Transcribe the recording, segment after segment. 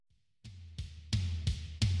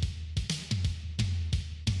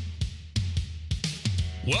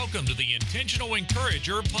Welcome to the Intentional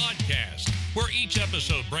Encourager podcast, where each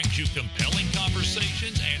episode brings you compelling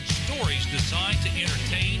conversations and stories designed to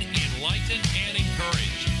entertain, enlighten, and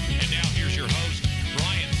encourage. And now here's your host,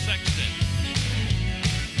 Brian Sexton.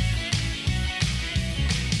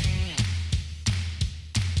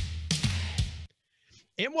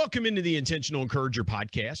 And welcome into the Intentional Encourager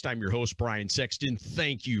podcast. I'm your host, Brian Sexton.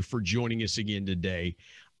 Thank you for joining us again today.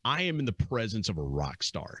 I am in the presence of a rock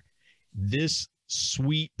star. This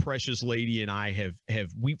sweet, precious lady and I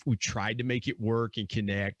we tried to make it work and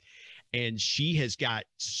connect, and she has got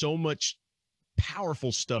so much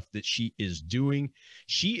powerful stuff that she is doing.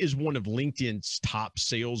 She is one of LinkedIn's top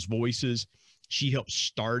sales voices. She helps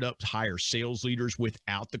startups hire sales leaders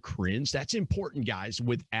without the cringe. That's important, guys,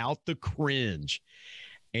 without the cringe.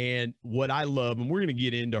 And what I love, and we're going to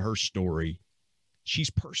get into her story,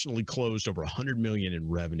 she's personally closed over $100 million in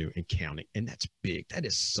revenue and counting. And that's big. That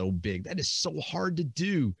is so big. That is so hard to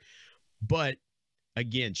do. But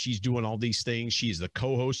again, she's doing all these things. She is the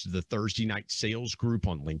co-host of the Thursday Night Sales Group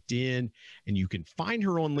on LinkedIn. And you can find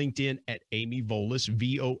her on LinkedIn at Amy Volas,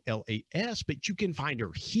 Volas. But you can find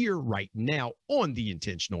her here right now on the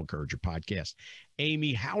Intentional Encourager podcast.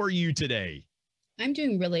 Amy, how are you today? I'm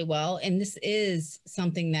doing really well. And this is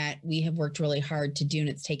something that we have worked really hard to do, and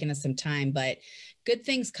it's taken us some time, but good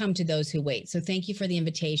things come to those who wait. So thank you for the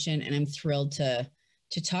invitation. And I'm thrilled to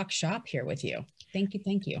talk shop here with you. Thank you.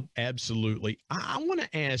 Thank you. Absolutely. I want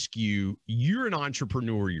to ask you, you're an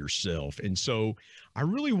entrepreneur yourself. And so I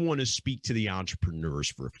really want to speak to the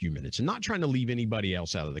entrepreneurs for a few minutes, and not trying to leave anybody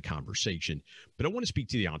else out of the conversation, but I want to speak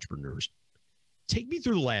to the entrepreneurs. Take me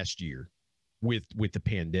through the last year with the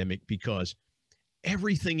pandemic, because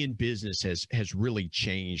everything in business has really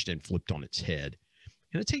changed and flipped on its head.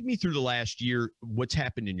 And take me through the last year, what's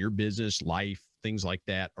happened in your business, life, things like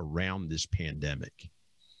that around this pandemic.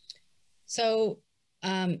 So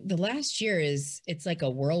the last year it's like a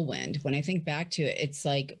whirlwind. When I think back to it, it's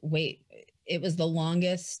like, wait, it was the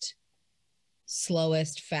longest,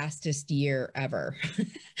 slowest, fastest year ever.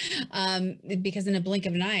 Because in a blink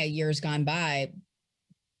of an eye, a year's gone by.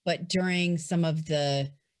 But during some of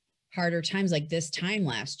the harder times, like this time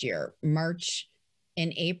last year, March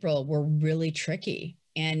and April were really tricky.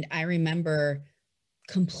 And I remember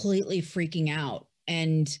completely freaking out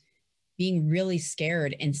and being really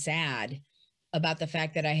scared and sad about the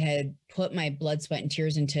fact that I had put my blood, sweat, and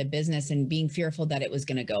tears into a business, and being fearful that it was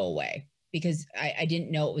going to go away because I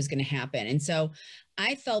didn't know it was going to happen. And so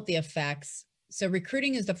I felt the effects. So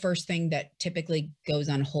recruiting is the first thing that typically goes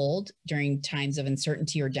on hold during times of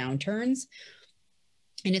uncertainty or downturns.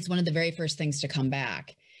 And it's one of the very first things to come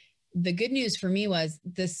back. The good news for me was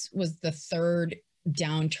this was the third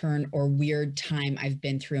downturn or weird time I've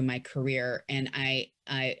been through in my career, and I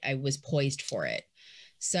was poised for it.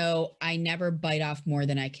 So I never bite off more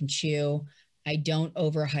than I can chew. I don't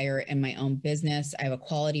overhire in my own business. I have a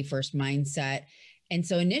quality first mindset. And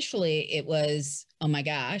so initially it was, oh my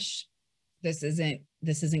gosh, this isn't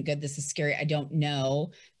good. This is scary. I don't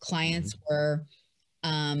know. Clients were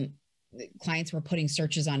putting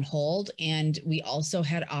searches on hold, and we also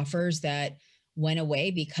had offers that went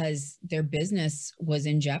away because their business was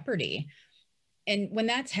in jeopardy. And when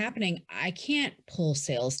that's happening, I can't pull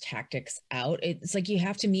sales tactics out. It's like you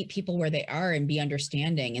have to meet people where they are and be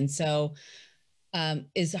understanding. And so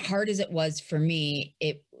as hard as it was for me,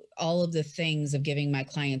 all of the things of giving my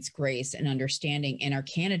clients grace and understanding, and our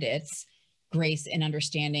candidates grace and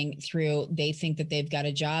understanding through, they think that they've got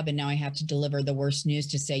a job, and now I have to deliver the worst news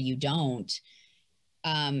to say you don't.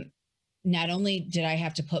 Not only did I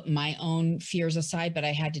have to put my own fears aside, but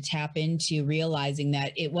I had to tap into realizing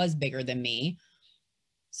that it was bigger than me.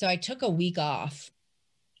 So I took a week off,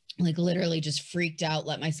 like literally just freaked out,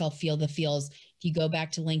 let myself feel the feels. If you go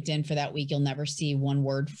back to LinkedIn for that week, you'll never see one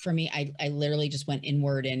word from me. I literally just went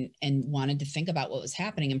inward and wanted to think about what was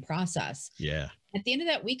happening and process. Yeah. At the end of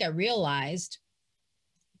that week, I realized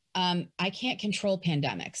I can't control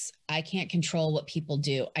pandemics. I can't control what people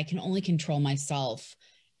do. I can only control myself.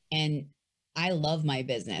 And I love my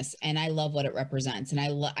business, and I love what it represents. And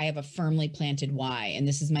I have a firmly planted why. And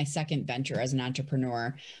this is my second venture as an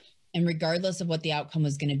entrepreneur. And regardless of what the outcome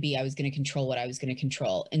was going to be, I was going to control what I was going to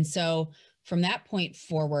control. And so from that point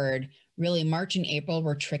forward, really March and April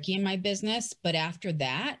were tricky in my business. But after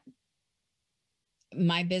that,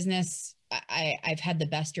 my business, I've had the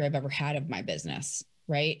best year I've ever had of my business.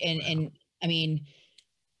 Right. And I mean,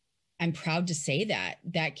 I'm proud to say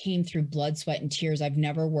that came through blood, sweat, and tears. I've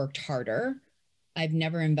never worked harder. I've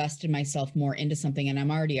never invested myself more into something, and I'm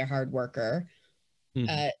already a hard worker.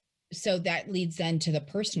 So that leads then to the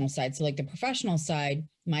personal side. So like the professional side,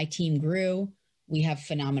 my team grew. We have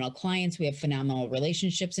phenomenal clients. We have phenomenal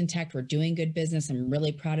relationships intact. We're doing good business. I'm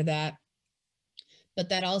really proud of that. But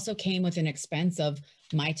that also came with an expense of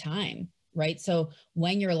my time, right? So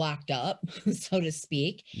when you're locked up, so to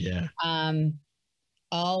speak,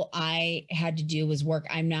 all I had to do was work.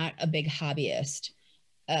 I'm not a big hobbyist.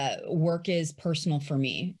 Work is personal for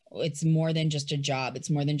me. It's more than just a job. It's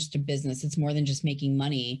more than just a business. It's more than just making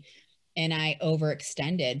money. And I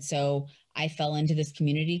overextended. So I fell into this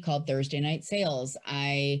community called Thursday Night Sales.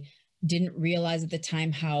 I didn't realize at the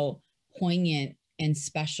time how poignant and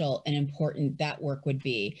special and important that work would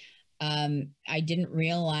be. I didn't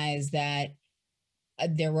realize that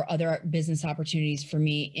there were other business opportunities for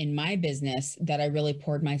me in my business that I really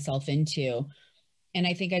poured myself into. And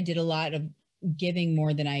I think I did a lot of giving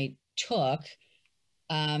more than I took,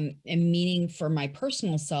 and meaning for my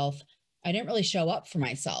personal self, I didn't really show up for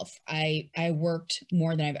myself. I worked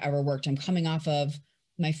more than I've ever worked. I'm coming off of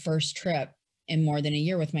my first trip in more than a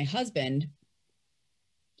year with my husband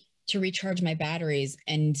to recharge my batteries.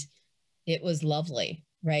 And it was lovely,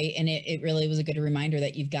 right? And it really was a good reminder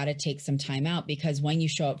that you've got to take some time out, because when you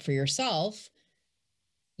show up for yourself,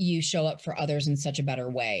 you show up for others in such a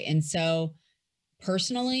better way. And so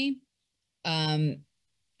personally, I'm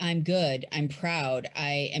good. I'm proud.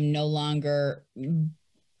 I am no longer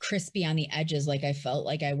crispy on the edges like I felt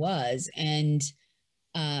like I was. And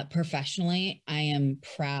professionally, I am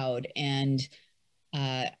proud. And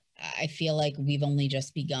I feel like we've only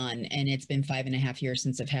just begun, and it's been 5.5 years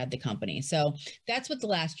since I've had the company. So that's what the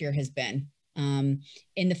last year has been. In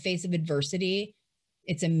the face of adversity,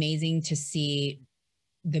 it's amazing to see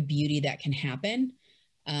the beauty that can happen.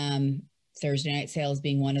 Thursday Night Sales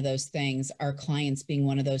being one of those things, our clients being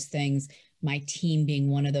one of those things, my team being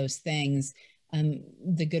one of those things,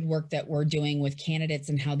 the good work that we're doing with candidates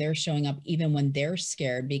and how they're showing up even when they're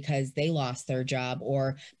scared because they lost their job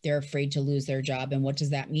or they're afraid to lose their job. And what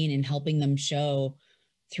does that mean? And helping them show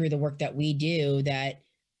through the work that we do that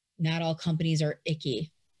not all companies are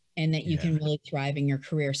icky and that you can really thrive in your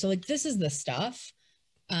career. So like, this is the stuff.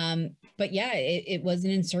 But yeah, it was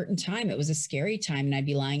an uncertain time. It was a scary time, and I'd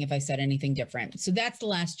be lying if I said anything different. So that's the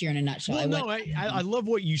last year in a nutshell. Well, I love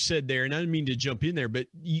what you said there, and I didn't mean to jump in there, but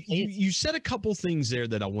you said a couple things there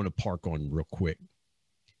that I want to park on real quick.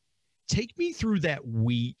 Take me through that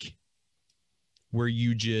week where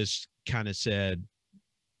you just kind of said,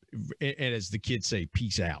 and as the kids say,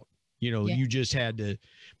 peace out. You just had to,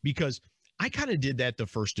 because I kind of did that the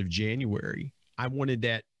 1st of January. I wanted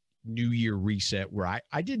that New Year reset where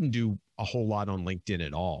I didn't do a whole lot on LinkedIn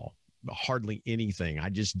at all, hardly anything. I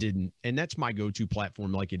just didn't. And that's my go-to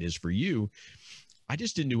platform like it is for you. I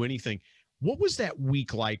just didn't do anything. What was that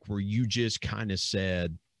week like where you just kind of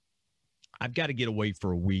said, I've got to get away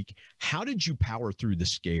for a week? How did you power through the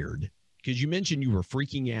scared? Because you mentioned you were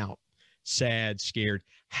freaking out, sad, scared.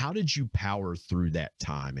 How did you power through that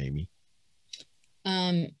time, Amy?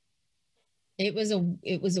 It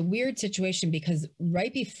was a weird situation because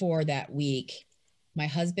right before that week, my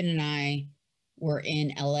husband and I were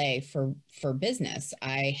in LA for business.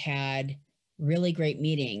 I had really great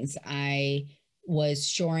meetings. I was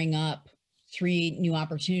shoring up 3 new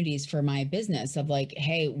opportunities for my business of like,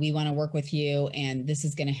 hey, we want to work with you and this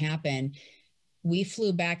is going to happen. We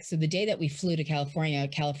flew back. So the day that we flew to California,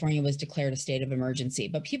 California was declared a state of emergency,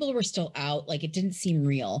 but people were still out. Like it didn't seem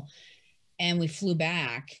real. And we flew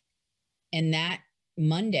back. And that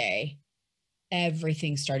Monday,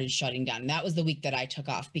 everything started shutting down. And that was the week that I took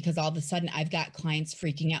off because all of a sudden I've got clients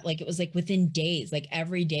freaking out. Like it was like within days, like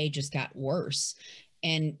every day just got worse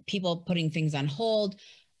and people putting things on hold.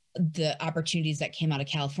 The opportunities that came out of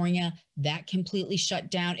California, that completely shut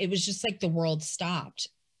down. It was just like the world stopped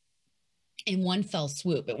in one fell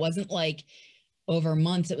swoop. It wasn't like over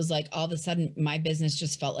months. It was like all of a sudden my business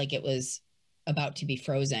just felt like it was about to be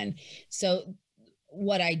frozen. So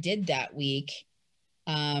what I did that week,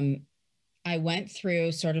 I went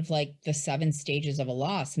through sort of like the 7 stages of a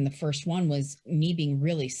loss. And the first one was me being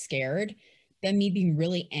really scared, then me being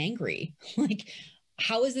really angry. Like,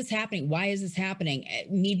 how is this happening? Why is this happening?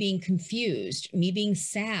 Me being confused, me being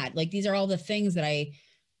sad. Like, these are all the things that I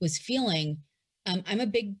was feeling. I'm a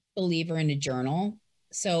big believer in a journal.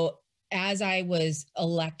 So as I was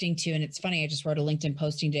electing to, and it's funny, I just wrote a LinkedIn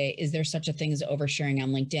posting today, is there such a thing as oversharing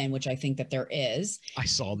on LinkedIn, which I think that there is. I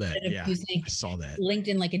saw that. Yeah, I saw that.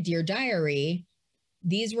 LinkedIn like a Dear Diary.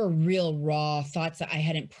 These were real raw thoughts that I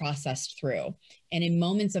hadn't processed through. And in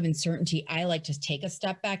moments of uncertainty, I like to take a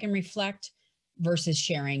step back and reflect versus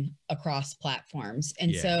sharing across platforms.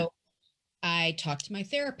 And so I talked to my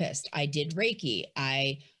therapist. I did Reiki.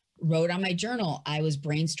 I wrote on my journal. I was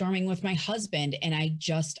brainstorming with my husband, and I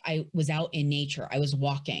was out in nature. I was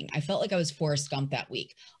walking. I felt like I was Forrest Gump that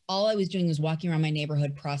week. All I was doing was walking around my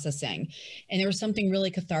neighborhood processing. And there was something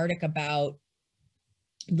really cathartic about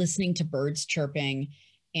listening to birds chirping.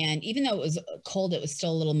 And even though it was cold, it was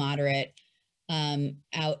still a little moderate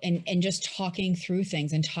out, and just talking through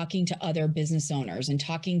things and talking to other business owners and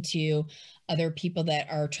talking to other people that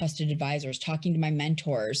are trusted advisors, talking to my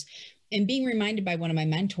mentors, and being reminded by one of my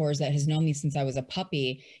mentors that has known me since I was a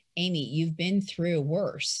puppy, Amy, you've been through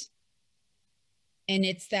worse. And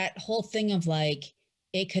it's that whole thing of like,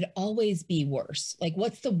 it could always be worse. Like,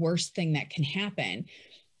 what's the worst thing that can happen?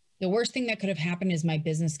 The worst thing that could have happened is my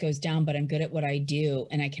business goes down, but I'm good at what I do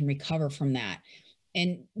and I can recover from that.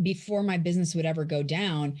 And before my business would ever go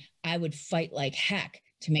down, I would fight like heck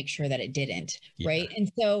to make sure that it didn't. Yeah. Right.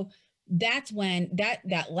 And so that's when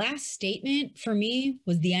that last statement for me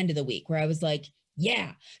was the end of the week, where I was like,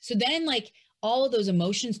 yeah. So then like all of those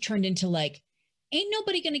emotions turned into like, ain't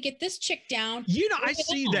nobody going to get this chick down. You know, I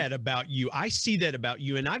see that about you. I see that about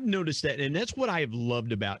you. And I've noticed that. And that's what I have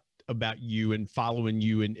loved about you and following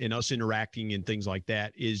you and us interacting and things like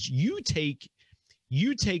that, is you take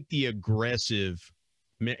the aggressive,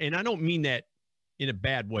 and I don't mean that in a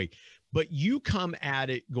bad way, but you come at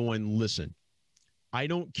it going, listen, I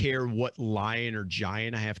don't care what lion or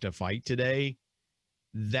giant I have to fight today.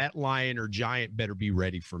 That lion or giant better be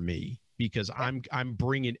ready for me, because I'm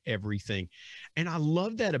bringing everything. And I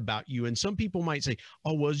love that about you. And some people might say,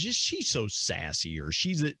 oh, well, she's so sassy, or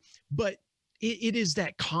but it is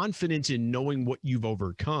that confidence in knowing what you've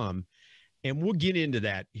overcome. And we'll get into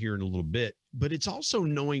that here in a little bit, but it's also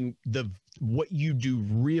knowing what you do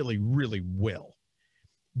really, really well.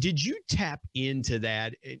 Did you tap into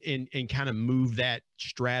that and kind of move that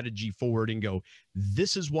strategy forward and go,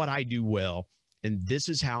 this is what I do well, and this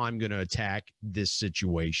is how I'm going to attack this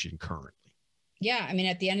situation currently? Yeah. I mean,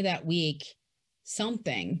 at the end of that week,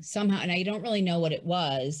 somehow, and I don't really know what it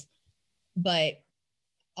was, but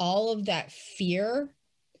all of that fear,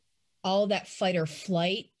 all of that fight or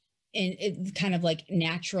flight, and it's kind of like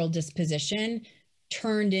natural disposition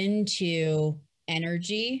turned into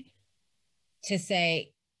energy to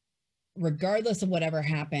say, regardless of whatever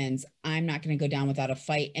happens, I'm not going to go down without a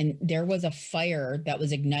fight. And there was a fire that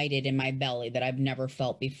was ignited in my belly that I've never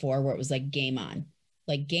felt before, where it was like game on,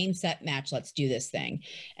 like game, set, match, let's do this thing.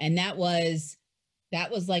 And that was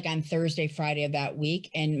like on Thursday, Friday of that week.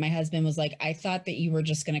 And my husband was like, I thought that you were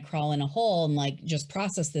just going to crawl in a hole and like just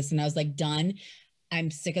process this. And I was like, done. I'm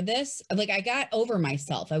sick of this. Like, I got over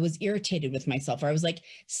myself. I was irritated with myself, or I was like,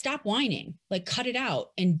 stop whining, like cut it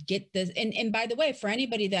out and get this. And by the way, for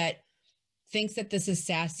anybody that thinks that this is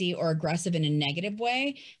sassy or aggressive in a negative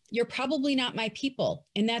way, you're probably not my people,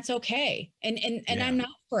 and that's okay. And yeah. I'm not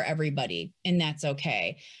for everybody, and that's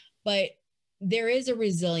okay. But there is a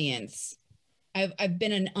resilience. I've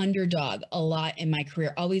been an underdog a lot in my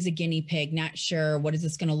career, always a guinea pig, not sure what is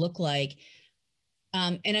this going to look like.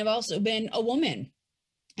 And I've also been a woman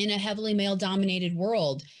in a heavily male dominated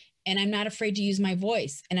world, and I'm not afraid to use my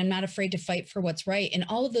voice, and I'm not afraid to fight for what's right. And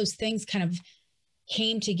all of those things kind of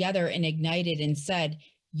came together and ignited and said,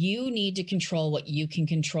 you need to control what you can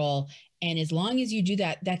control. And as long as you do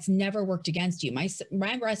that, that's never worked against you.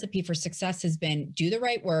 My recipe for success has been do the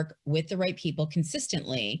right work with the right people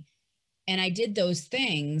consistently. And I did those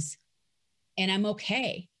things, and I'm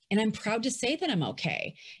okay. And I'm proud to say that I'm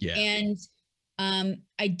okay. Yeah. And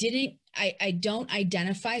I don't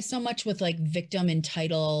identify so much with like victim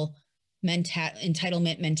entitlement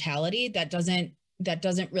mentality. That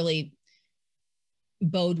doesn't really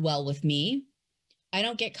bode well with me. I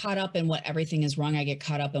don't get caught up in what everything is wrong. I get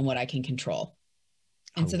caught up in what I can control.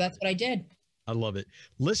 And so that's what I did. I love it.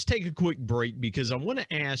 Let's take a quick break, because I want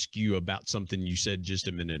to ask you about something you said just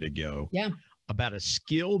a minute ago. Yeah. About a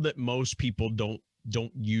skill that most people don't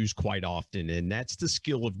use quite often. And that's the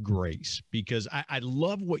skill of grace, because I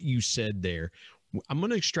love what you said there. I'm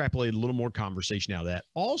going to extrapolate a little more conversation out of that.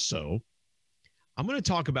 Also, I'm going to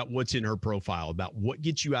talk about what's in her profile, about what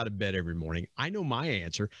gets you out of bed every morning. I know my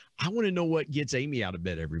answer. I want to know what gets Amy out of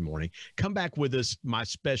bed every morning. Come back with us, my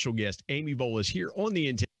special guest, Amy Volas, here on the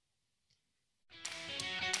Intent.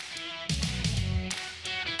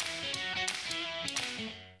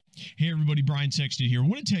 Hey everybody, Brian Sexton here. I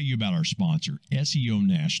want to tell you about our sponsor, SEO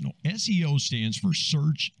National. SEO stands for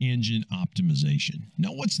Search Engine Optimization.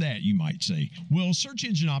 Now, what's that, you might say? Well, search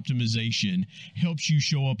engine optimization helps you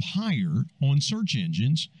show up higher on search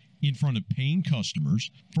engines in front of paying customers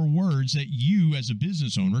for words that you as a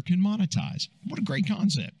business owner can monetize. What a great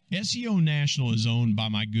concept. SEO National is owned by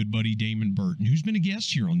my good buddy Damon Burton, who's been a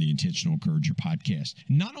guest here on the Intentional Encourager podcast.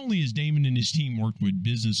 Not only has Damon and his team worked with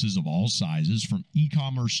businesses of all sizes, from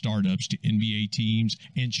e-commerce startups to NBA teams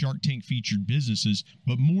and Shark Tank featured businesses,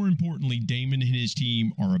 but more importantly, Damon and his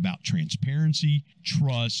team are about transparency,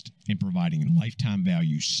 trust, and providing lifetime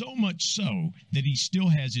value. So much so that he still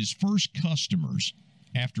has his first customers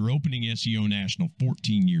after opening SEO National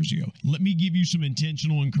 14 years ago. Let me give you some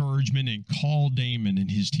intentional encouragement and call Damon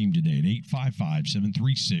and his team today at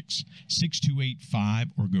 855-736-6285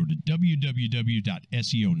 or go to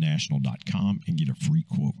www.seonational.com and get a free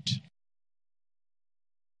quote.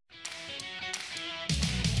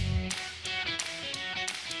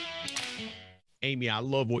 Amy, I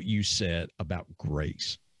love what you said about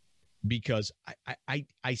grace, because I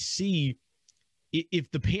see, if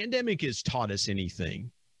the pandemic has taught us anything,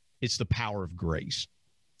 it's the power of grace.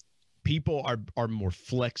 People are more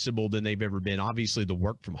flexible than they've ever been. Obviously, the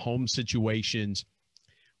work from home situations,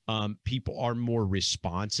 people are more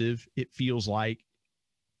responsive, it feels like,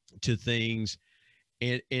 to things.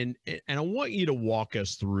 And I want you to walk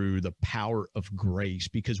us through the power of grace,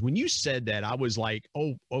 because when you said that, I was like,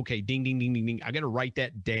 oh, okay, ding, ding, ding, ding, ding. I got to write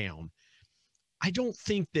that down. I don't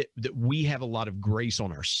think that we have a lot of grace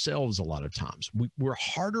on ourselves a lot of times. We're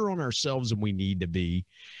harder on ourselves than we need to be.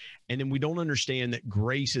 And then we don't understand that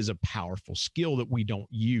grace is a powerful skill that we don't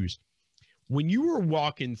use. When you were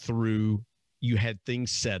walking through, you had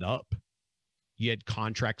things set up. You had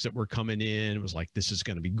contracts that were coming in. It was like, this is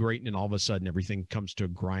going to be great. And then all of a sudden, everything comes to a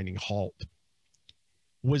grinding halt.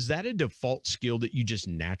 Was that a default skill that you just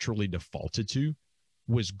naturally defaulted to?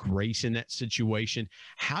 Was grace in that situation?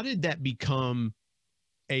 How did that become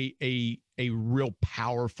a real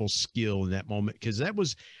powerful skill in that moment? Because that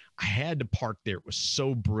was, I had to park there. It was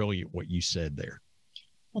so brilliant what you said there.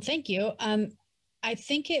 Well, thank you. I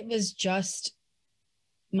think it was just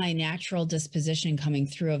my natural disposition coming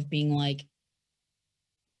through of being like,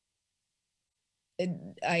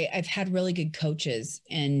 I've had really good coaches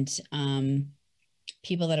and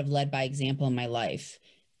people that have led by example in my life.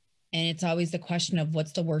 And it's always the question of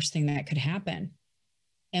what's the worst thing that could happen.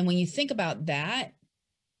 And when you think about that,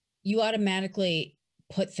 you automatically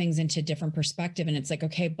put things into different perspective. And it's like,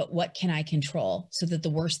 okay, but what can I control so that the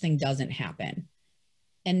worst thing doesn't happen?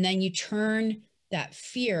 And then you turn that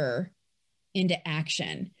fear into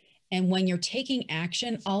action. And when you're taking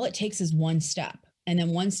action, all it takes is one step. And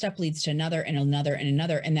then one step leads to another and another and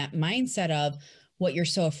another. And that mindset of what you're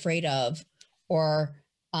so afraid of, or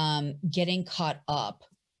getting caught up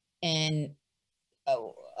in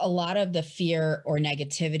a lot of the fear or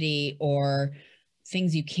negativity or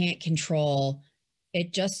things you can't control,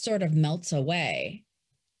 it just sort of melts away.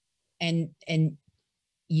 And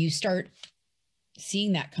you start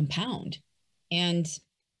seeing that compound. And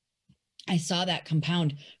I saw that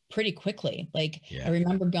compound pretty quickly. Like, yeah. I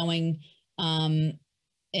remember going and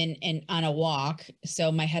on a walk.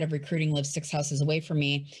 So my head of recruiting lives 6 houses away from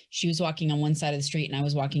me. She was walking on one side of the street and I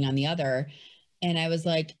was walking on the other. And I was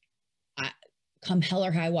like, come hell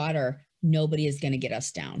or high water, nobody is going to get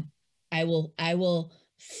us down. I will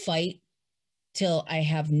fight till I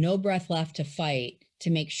have no breath left to fight, to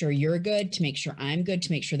make sure you're good, to make sure I'm good,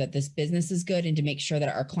 to make sure that this business is good, and to make sure that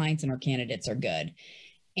our clients and our candidates are good.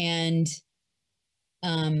 And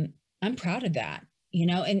I'm proud of that, you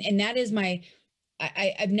know, and that is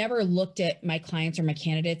I've never looked at my clients or my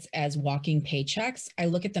candidates as walking paychecks. I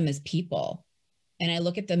look at them as people, and I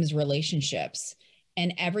look at them as relationships,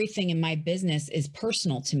 and everything in my business is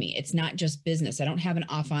personal to me. It's not just business. I don't have an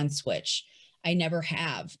off-on switch. I never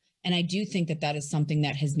have. And I do think that that is something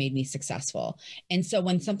that has made me successful. And so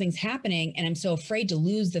when something's happening and I'm so afraid to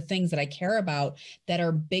lose the things that I care about that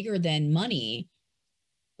are bigger than money,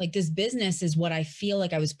 like, this business is what I feel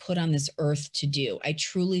like I was put on this earth to do. I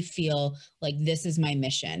truly feel like this is my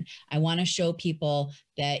mission. I want to show people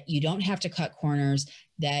that you don't have to cut corners,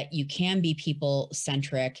 that you can be people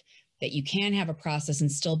centric, that you can have a process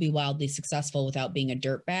and still be wildly successful without being a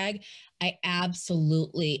dirtbag. I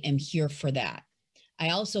absolutely am here for that. I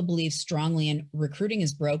also believe strongly in recruiting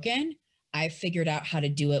is broken. I've figured out how to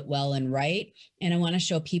do it well and right. And I want to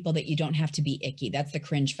show people that you don't have to be icky. That's the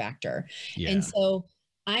cringe factor. Yeah. And so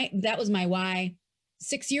that was my why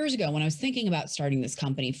 6 years ago when I was thinking about starting this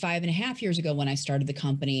company, 5.5 years ago when I started the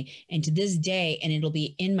company, and to this day, and it'll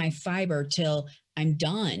be in my fiber till I'm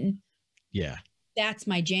done. Yeah. That's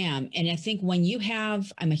my jam. And I think when you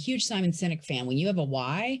have, I'm a huge Simon Sinek fan. When you have a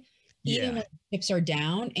why, even when chips are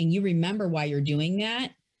down and you remember why you're doing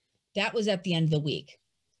that, that was at the end of the week.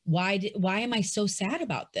 Why am I so sad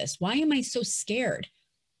about this? Why am I so scared?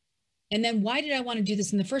 And then why did I want to do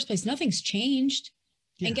this in the first place? Nothing's changed.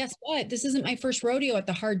 Yeah. And guess what? This isn't my first rodeo at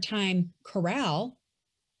the hard time corral.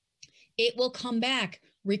 It will come back.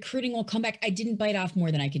 Recruiting will come back. I didn't bite off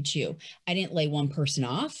more than I could chew. I didn't lay one person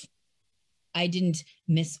off. I didn't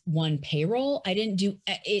miss one payroll. I didn't do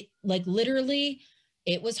it. Like literally,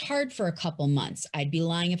 it was hard for a couple months. I'd be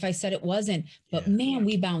lying if I said it wasn't, but man,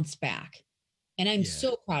 we bounced back. And I'm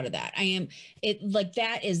so proud of that. I am like,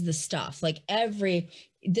 that is the stuff. Like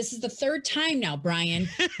this is the third time now, Brian,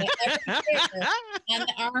 that and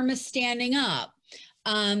the arm is standing up.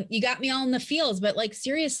 You got me all in the feels, but like,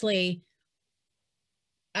 seriously,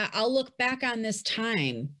 I'll look back on this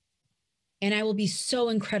time and I will be so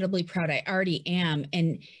incredibly proud. I already am.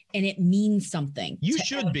 And it means something. You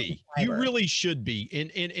should be. You really should be.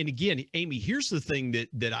 And again, Amy, here's the thing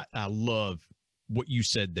that I love what you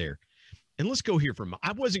said there. And let's go here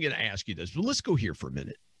I wasn't going to ask you this, but let's go here for a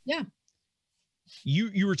minute. Yeah.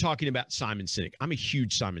 You were talking about Simon Sinek. I'm a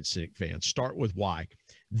huge Simon Sinek fan. Start with why.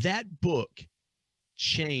 That book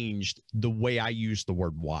changed the way I use the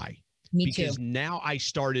word why. Me too. Because now I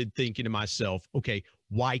started thinking to myself, okay,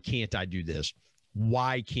 why can't I do this?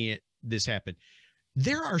 Why can't this happen?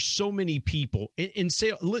 There are so many people, and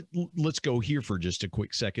say, let's go here for just a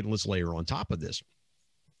quick second. Let's layer on top of this.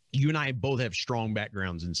 You and I both have strong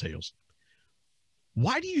backgrounds in sales.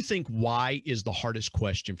 Why do you think why is the hardest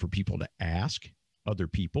question for people to ask other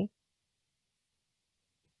people?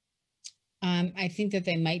 I think that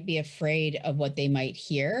they might be afraid of what they might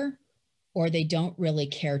hear, or they don't really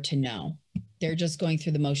care to know. They're just going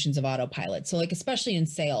through the motions of autopilot. So like, especially in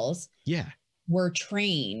sales, we're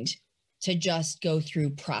trained to just go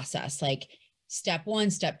through process, like step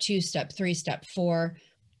 1, step 2, step 3, step 4.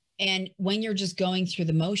 And when you're just going through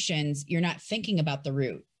the motions, you're not thinking about the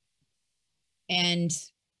root. And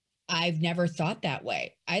I've never thought that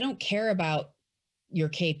way. I don't care about your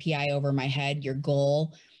KPI over my head, your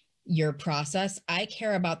goal, your process. I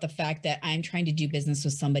care about the fact that I'm trying to do business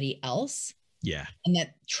with somebody else. Yeah. And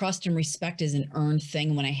that trust and respect is an earned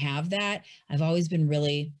thing. When I have that, I've always been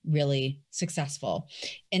really, really successful.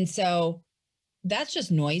 And so that's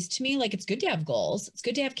just noise to me. Like, it's good to have goals. It's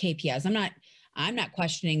good to have KPIs. I'm not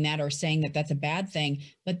questioning that or saying that that's a bad thing,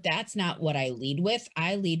 but that's not what I lead with.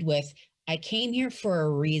 I lead with, I came here for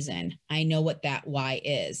a reason. I know what that why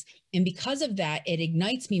is. And because of that, it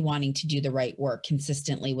ignites me wanting to do the right work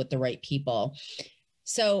consistently with the right people.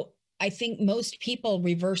 So I think most people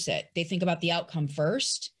reverse it. They think about the outcome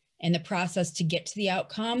first and the process to get to the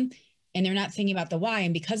outcome, and they're not thinking about the why.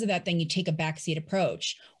 And because of that, then you take a backseat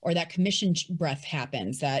approach, or that commission breath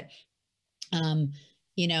happens that,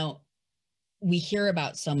 we hear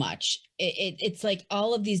about so much. It's like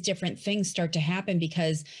all of these different things start to happen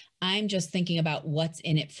because I'm just thinking about what's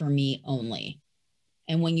in it for me only.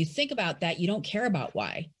 And when you think about that, you don't care about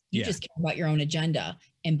why. You just care about your own agenda.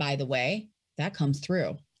 And by the way, that comes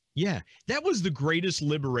through. Yeah, that was the greatest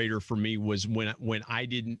liberator for me, was when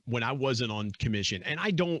I wasn't on commission. And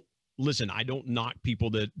I don't knock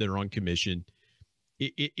people that are on commission.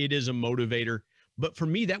 It is a motivator. But for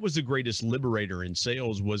me, that was the greatest liberator in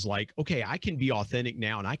sales, was like, okay, I can be authentic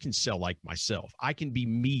now and I can sell like myself. I can be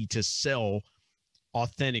me to sell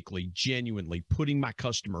authentically, genuinely, putting my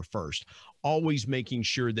customer first, always making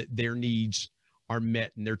sure that their needs are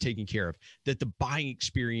met and they're taken care of, that the buying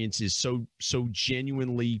experience is so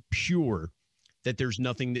genuinely pure that there's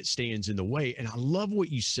nothing that stands in the way. And I love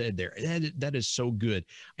what you said there. That is so good.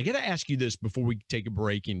 I got to ask you this before we take a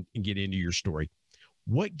break and get into your story.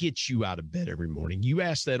 What gets you out of bed every morning? You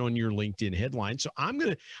asked that on your LinkedIn headline. So I'm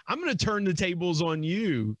going to turn the tables on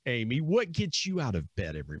you, Amy. What gets you out of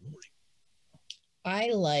bed every morning?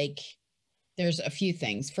 There's a few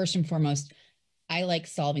things. First and foremost, I like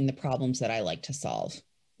solving the problems that I like to solve.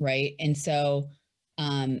 Right. And so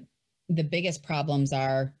the biggest problems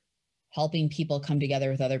are helping people come together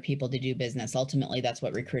with other people to do business. Ultimately, that's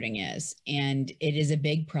what recruiting is. And it is a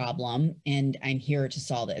big problem. And I'm here to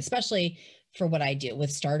solve it, especially for what I do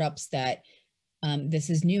with startups that this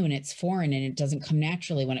is new and it's foreign and it doesn't come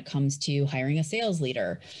naturally when it comes to hiring a sales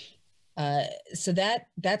leader. So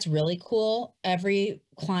that's really cool. Every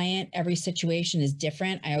client, every situation is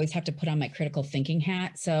different. I always have to put on my critical thinking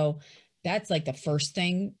hat. So that's like the first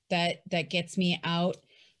thing that gets me out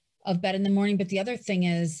of bed in the morning. But the other thing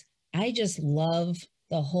is, I just love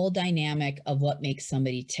the whole dynamic of what makes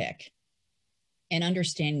somebody tick, and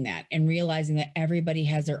understanding that and realizing that everybody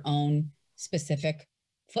has their own specific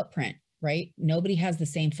footprint, right? Nobody has the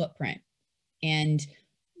same footprint. And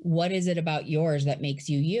what is it about yours that makes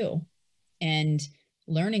you you? And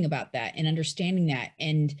learning about that and understanding that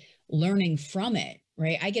and learning from it,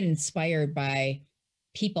 right? I get inspired by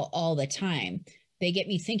people all the time. they get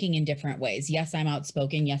me thinking in different ways. Yes, I'm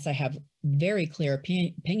outspoken. Yes, I have very clear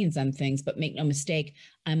opinions on things, but make no mistake,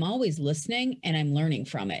 I'm always listening and I'm learning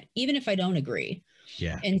from it, even if I don't agree.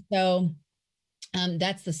 Yeah. And so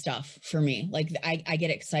that's the stuff for me. Like I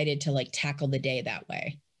get excited to like tackle the day that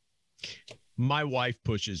way. My wife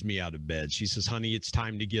pushes me out of bed. She says, honey, it's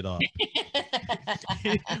time to get up.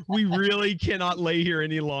 We really cannot lay here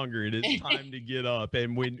any longer. It is time to get up.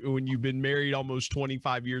 And when you've been married almost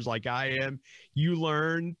 25 years like I am, you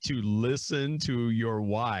learn to listen to your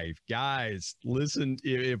wife. Guys, listen.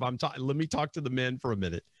 If I'm talking, let me talk to the men for a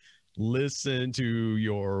minute. Listen to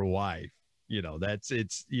your wife. That's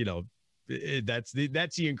the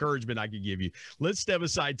encouragement I could give you. Let's step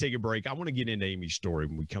aside, take a break. I want to get into Amy's story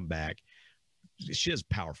when we come back. She has a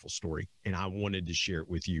powerful story, and I wanted to share it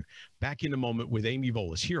with you. Back in a moment with Amy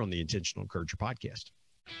Volas here on the Intentional Encourager podcast.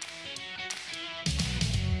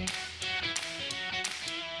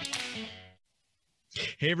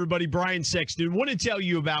 Hey, everybody, Brian Sexton. Want to tell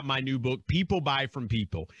you about my new book, People Buy From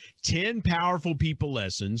People, 10 Powerful People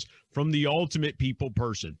Lessons from the Ultimate People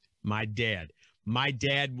Person, my dad. My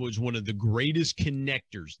dad was one of the greatest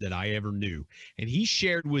connectors that I ever knew. And he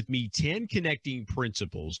shared with me 10 connecting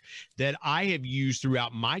principles that I have used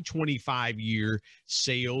throughout my 25-year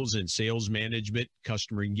sales and sales management,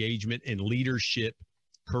 customer engagement, and leadership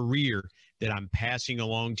career that I'm passing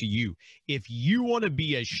along to you. If you want to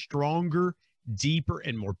be a stronger, deeper,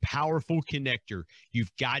 and more powerful connector,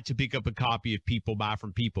 you've got to pick up a copy of People Buy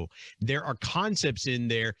From People. There are concepts in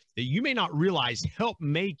there that you may not realize help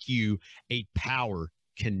make you a power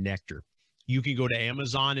connector. You can go to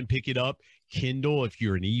Amazon and pick it up, Kindle if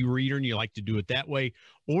you're an e-reader and you like to do it that way,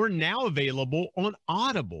 or now available on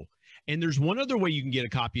Audible. And there's one other way you can get a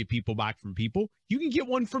copy of People Buy From People. You can get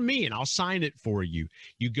one from me, and I'll sign it for you.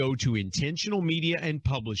 You go to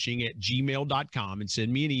intentionalmediaandpublishing@gmail.com and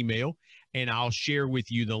send me an email, and I'll share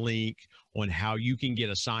with you the link on how you can get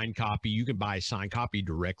a signed copy. You can buy a signed copy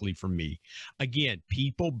directly from me. Again,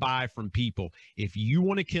 People Buy From People. If you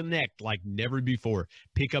want to connect like never before,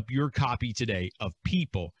 pick up your copy today of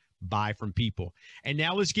People Buy From People. And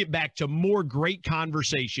now let's get back to more great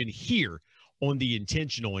conversation here on the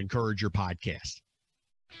Intentional Encourager podcast.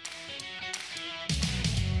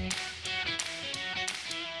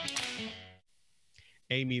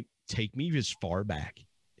 Amy, take me as far back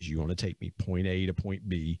as you want to take me, point A to point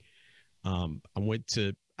B. I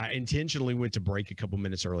intentionally went to break a couple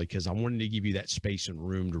minutes early because I wanted to give you that space and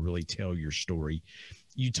room to really tell your story.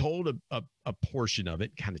 You told a portion of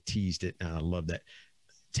it, kind of teased it, and I love that.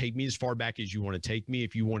 Take me as far back as you want to take me.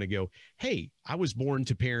 If you want to go, hey, I was born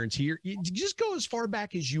to parents here, you just go as far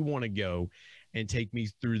back as you want to go and take me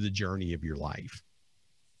through the journey of your life.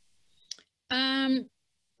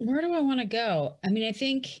 Where do I want to go? I mean, I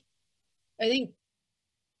think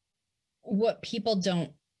what people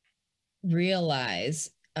don't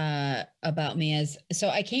realize about me is, so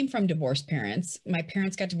I came from divorced parents. My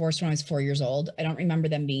parents got divorced when I was 4 years old. I don't remember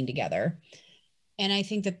them being together. And I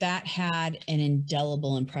think that had an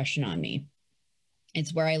indelible impression on me.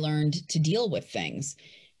 It's where I learned to deal with things.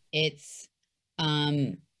 It's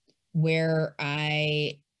where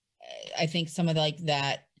I think some of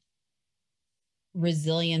that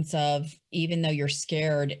resilience of, even though you're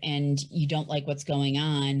scared and you don't like what's going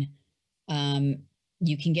on,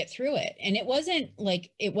 you can get through it. And it wasn't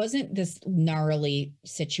this gnarly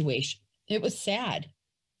situation. It was sad.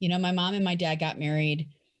 My mom and my dad got married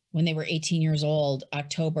when they were 18 years old,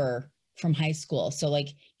 October, from high school. So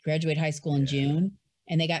graduate high school in June,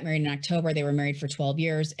 and they got married in October. They were married for 12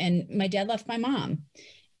 years. And my dad left my mom,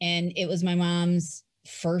 and it was my mom's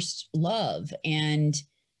first love. And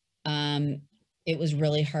it was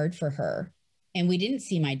really hard for her. And we didn't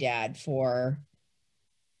see my dad for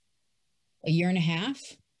a year and a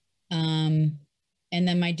half. And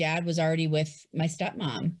then my dad was already with my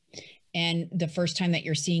stepmom. And the first time that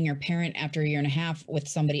you're seeing your parent after a year and a half with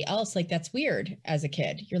somebody else, that's weird as a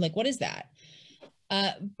kid. You're like, what is that?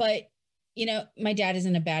 But, my dad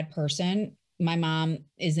isn't a bad person. My mom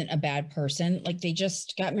isn't a bad person. They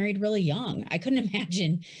just got married really young. I couldn't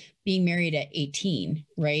imagine being married at 18,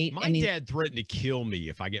 right? My dad threatened to kill me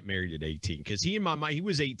if I get married at 18, because he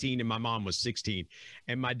was 18 and my mom was 16.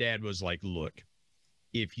 And my dad was like, look,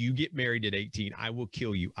 if you get married at 18, I will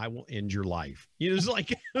kill you. I will end your life. It was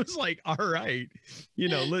like, all right,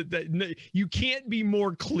 you can't be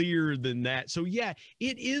more clear than that. So yeah,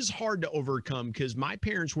 it is hard to overcome, because my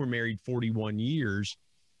parents were married 41 years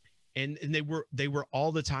and they were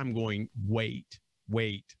all the time going, wait,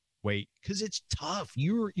 because it's tough.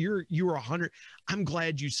 You're 100. I'm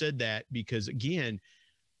glad you said that, because again,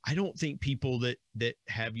 I don't think people that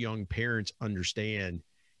have young parents understand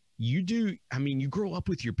you do, I mean, you grow up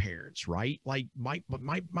with your parents, right? Like my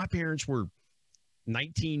parents were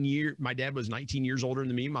 19 years, my dad was 19 years older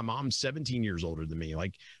than me. My mom's 17 years older than me.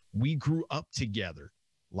 Like we grew up together.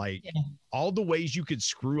 Like all the ways you could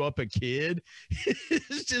screw up a kid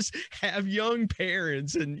is just have young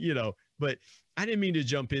parents and, but I didn't mean to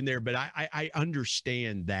jump in there, but I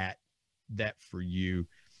understand that for you.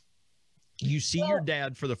 You see your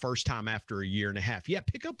dad for the first time after a year and a half. Yeah.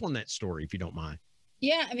 Pick up on that story if you don't mind.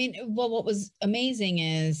 Yeah. I mean, well, what was amazing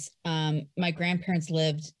is my grandparents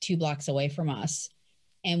lived 2 blocks away from us,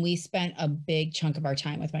 and we spent a big chunk of our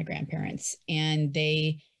time with my grandparents, and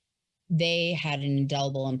they had an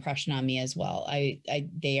indelible impression on me as well.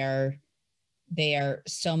 They are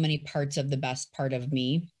so many parts of the best part of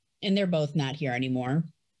me, and they're both not here anymore,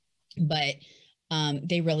 but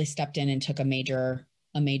they really stepped in and took a major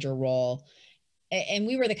role. And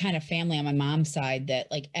we were the kind of family on my mom's side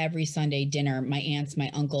that like every Sunday dinner, my aunts,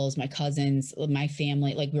 my uncles, my cousins, my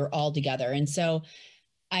family, like we were all together. And so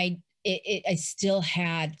I still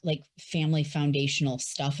had like family foundational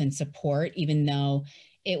stuff and support, even though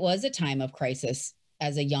it was a time of crisis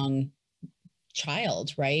as a young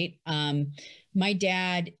child, right? My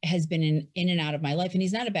dad has been in and out of my life, and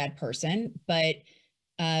he's not a bad person, but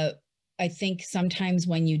I think sometimes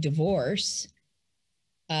when you divorce,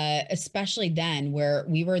 especially then, where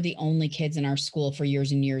we were the only kids in our school for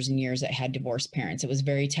years and years and years that had divorced parents. It was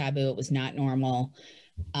very taboo. It was not normal.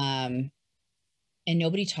 And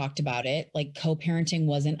nobody talked about it. Like co-parenting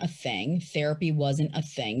wasn't a thing. Therapy wasn't a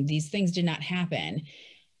thing. These things did not happen.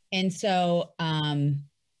 And so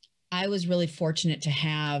I was really fortunate to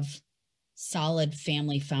have solid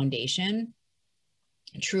family foundation,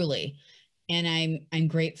 truly. And I'm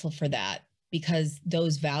grateful for that, because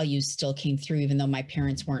those values still came through, even though my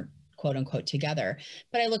parents weren't quote unquote together.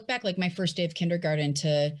 But I look back, like my first day of kindergarten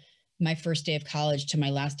to my first day of college to my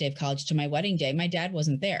last day of college to my wedding day, my dad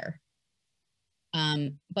wasn't there.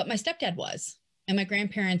 But my stepdad was, and my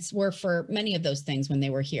grandparents were for many of those things when they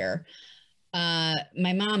were here.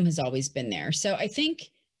 My mom has always been there. So I think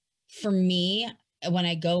for me, when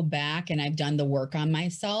I go back and I've done the work on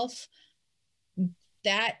myself,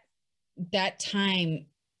 that time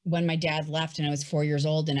when my dad left and I was 4 years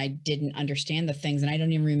old and I didn't understand the things, and I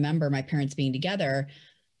don't even remember my parents being together,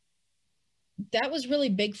 that was really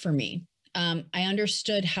big for me. I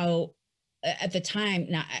understood how at the time,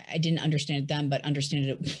 now I didn't understand it then, but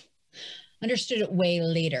understood it way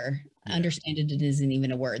later. Yeah. Understand it isn't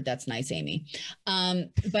even a word. That's nice, Amy.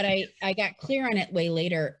 But I got clear on it way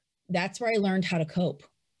later. That's where I learned how to cope.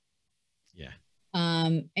 Yeah.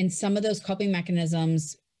 And some of those coping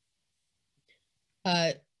mechanisms,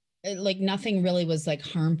 like nothing really was like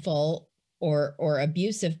harmful or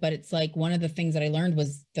abusive, but it's like one of the things that I learned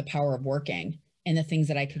was the power of working and the things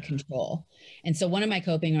that I could control. And so one of my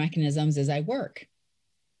coping mechanisms is I work.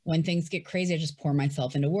 When things get crazy, I just pour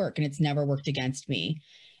myself into work, and it's never worked against me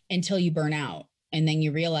until you burn out. And then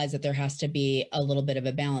you realize that there has to be a little bit of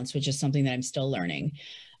a balance, which is something that I'm still learning.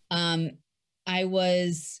 I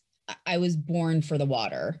was born for the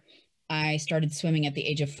water. I started swimming at the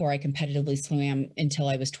age of 4. I competitively swam until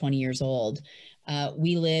I was 20 years old.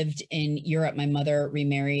 We lived in Europe. My mother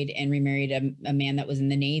remarried a man that was in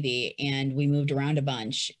the Navy, and we moved around a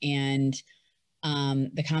bunch. And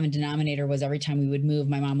the common denominator was every time we would move,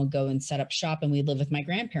 my mom would go and set up shop, and we'd live with my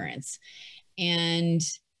grandparents. And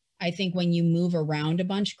I think when you move around a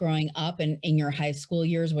bunch growing up and in your high school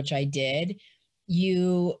years, which I did,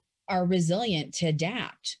 you are resilient to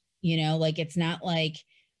adapt. Like it's not like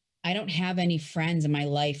I don't have any friends in my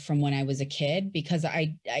life from when I was a kid because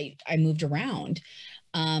I moved around.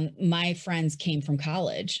 My friends came from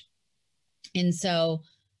college. And so,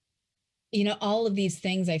 all of these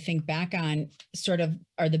things I think back on sort of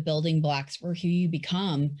are the building blocks for who you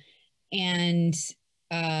become. And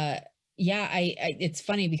it's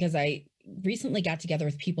funny because I recently got together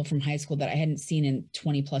with people from high school that I hadn't seen in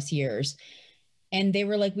 20 plus years. And they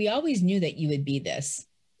were like, we always knew that you would be this.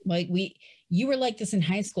 Like you were like this in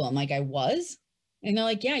high school. I'm like, I was? And they're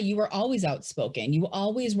like, yeah, you were always outspoken. You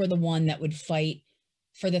always were the one that would fight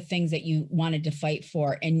for the things that you wanted to fight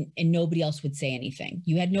for. And nobody else would say anything.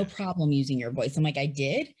 You had no problem using your voice. I'm like, I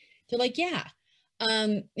did? They're like, yeah.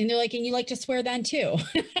 And they're like, and you like to swear then too.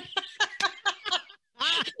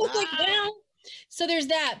 I was like, well, so there's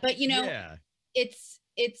that, but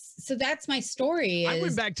so that's my story. I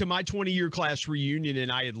went back to my 20-year class reunion,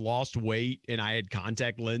 and I had lost weight, and I had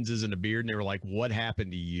contact lenses and a beard, and they were like, what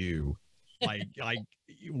happened to you?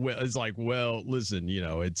 It's like, well, listen,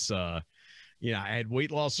 it's, I had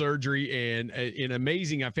weight loss surgery, and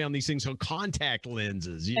amazing, I found these things called contact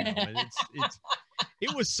lenses, and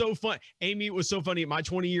It was so fun. Amy, it was so funny. At my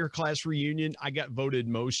 20-year class reunion, I got voted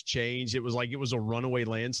most changed. It was like it was a runaway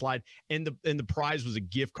landslide. And the prize was a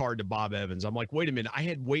gift card to Bob Evans. I'm like, wait a minute, I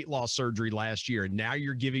had weight loss surgery last year, and now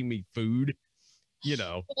you're giving me food.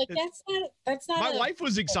 Like that's not my wife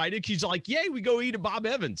was excited. She's like, yay, we go eat at Bob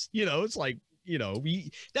Evans. It's like,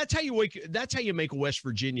 that's how you make a West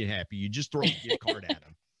Virginian happy. You just throw a gift card at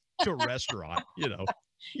them to a restaurant,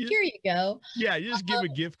 Here you go. Yeah, you just give a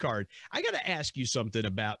gift card. I got to ask you something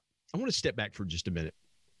about, I want to step back for just a minute.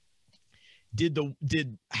 Did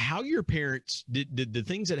how your parents, did the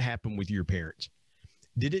things that happened with your parents,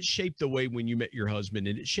 did it shape the way when you met your husband?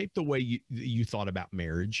 Did it shape the way you thought about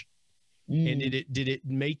marriage? And did it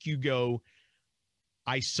make you go,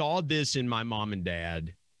 I saw this in my mom and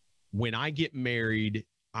dad. When I get married,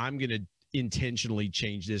 I'm going to intentionally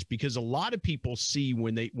change this? Because a lot of people see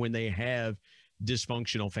when they have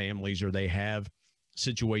dysfunctional families or they have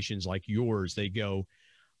situations like yours, they go,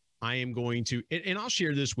 I am going to, and I'll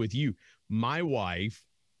share this with you. My wife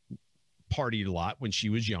partied a lot when she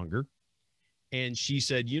was younger. And she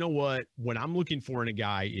said, you know what I'm looking for in a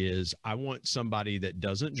guy is I want somebody that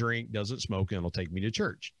doesn't drink, doesn't smoke, and will take me to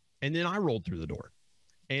church. And then I rolled through the door.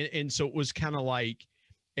 And so it was kind of like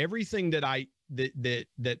everything that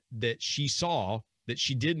she saw that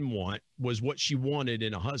she didn't want was what she wanted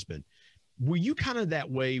in a husband. Were you kind of that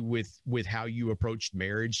way with how you approached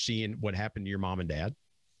marriage, seeing what happened to your mom and dad?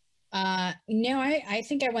 No, I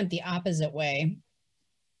think I went the opposite way.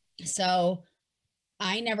 So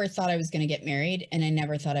I never thought I was going to get married, and I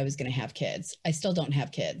never thought I was going to have kids. I still don't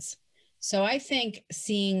have kids. So I think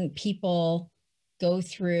seeing people go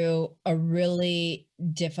through a really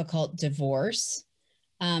difficult divorce,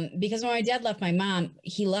 because when my dad left my mom,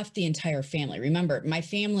 he left the entire family. Remember, my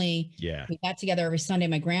family, we got together every Sunday.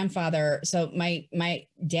 My grandfather, so my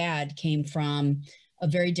dad came from a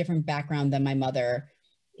very different background than my mother.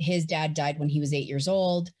 His dad died when he was 8 years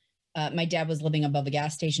old. My dad was living above a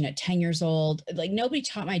gas station at 10 years old. Like nobody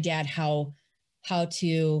taught my dad how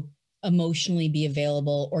to emotionally be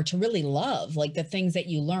available or to really love, like the things that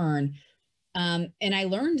you learn. And I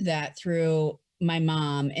learned that through my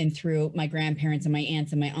mom and through my grandparents and my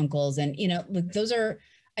aunts and my uncles. And, those are,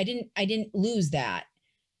 I didn't lose that.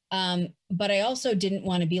 But I also didn't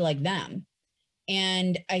want to be like them.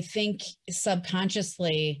 And I think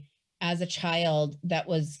subconsciously as a child that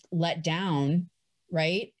was let down,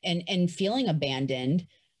 right. And feeling abandoned,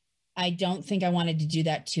 I don't think I wanted to do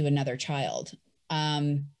that to another child.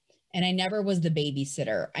 And I never was the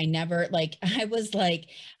babysitter. I was like,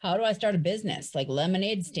 how do I start a business? Like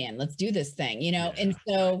lemonade stand. Let's do this thing, Yeah. And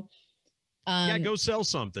so, go sell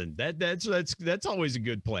something. That's always a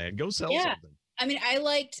good plan. Go sell something. I mean, I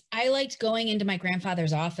liked going into my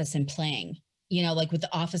grandfather's office and playing, like with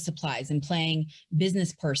the office supplies and playing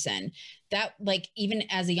business person. That, like, even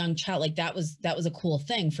as a young child, like that was a cool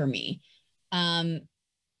thing for me. And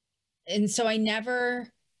so I never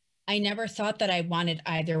thought that I wanted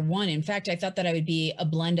either one. In fact, I thought that I would be a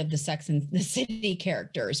blend of the Sex and the City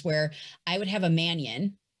characters, where I would have a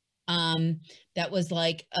manion that was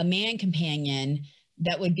like a man companion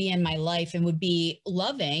that would be in my life and would be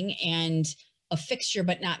loving and a fixture,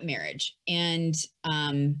 but not marriage. And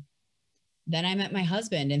then I met my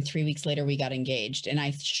husband, and 3 weeks later we got engaged, and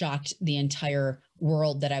I shocked the entire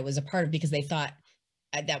world that I was a part of, because they thought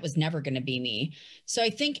that was never going to be me. So I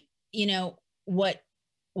think,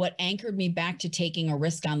 what anchored me back to taking a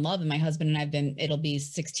risk on love, and my husband and it'll be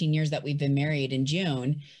 16 years that we've been married in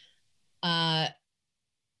June.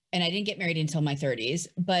 And I didn't get married until my 30s,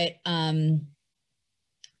 but I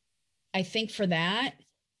think for that,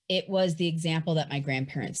 it was the example that my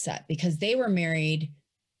grandparents set, because they were married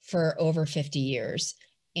for over 50 years.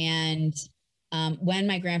 And when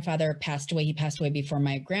my grandfather passed away, he passed away before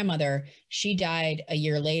my grandmother. She died a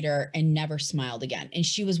year later and never smiled again. And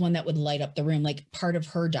she was one that would light up the room, like part of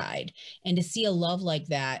her died. And to see a love like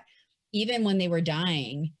that, even when they were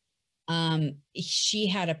dying, she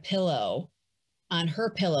had a pillow on her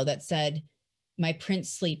pillow that said, "My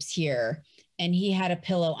prince sleeps here." And he had a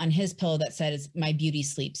pillow on his pillow that said, "My beauty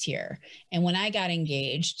sleeps here." And when I got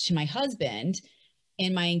engaged to my husband,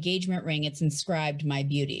 in my engagement ring, it's inscribed "My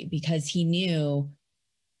beauty," because he knew,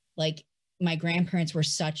 like, my grandparents were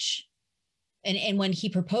such, and when he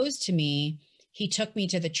proposed to me, he took me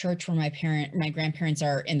to the church where my grandparents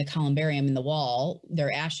are in the columbarium in the wall,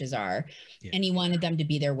 their ashes are, and he wanted them to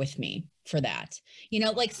be there with me for that.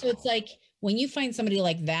 So it's like, when you find somebody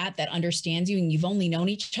like that understands you, and you've only known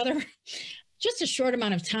each other just a short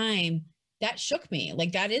amount of time, that shook me.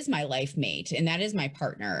 Like, that is my life mate, and that is my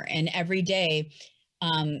partner. And every day,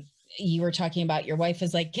 you were talking about your wife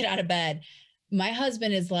is like, get out of bed. my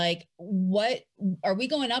husband is like, what are we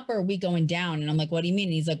going up or are we going down? And I'm like, what do you mean?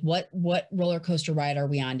 And he's like, what roller coaster ride are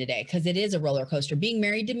we on today? Because it is a roller coaster. Being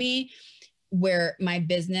married to me, where my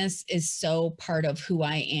business is so part of who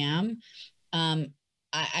I am.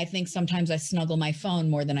 I think sometimes I snuggle my phone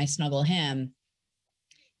more than I snuggle him.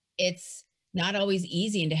 It's not always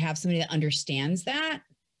easy, and to have somebody that understands that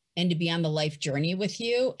and to be on the life journey with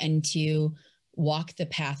you and to walk the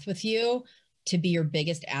path with you, to be your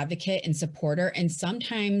biggest advocate and supporter, and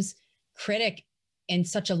sometimes critic in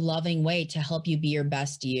such a loving way to help you be your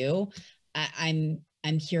best you. I'm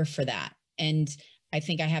here for that. And I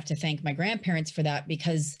think I have to thank my grandparents for that,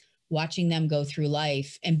 because watching them go through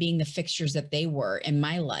life and being the fixtures that they were in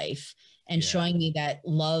my life and showing me that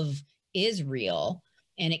love is real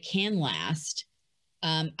and it can last.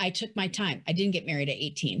 I took my time. I didn't get married at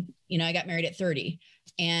 18. I got married at 30.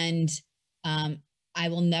 And I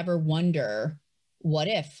will never wonder what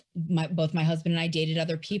if both my husband and I dated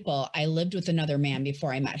other people. I lived with another man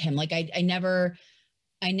before I met him. Like I never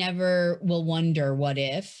will wonder what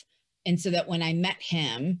if. And so that when I met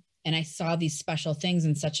him and I saw these special things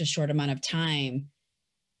in such a short amount of time,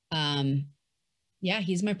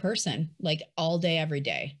 he's my person, like all day, every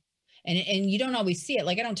day. And you don't always see it.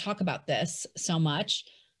 Like I don't talk about this so much,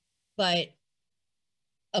 but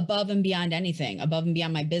above and beyond anything, above and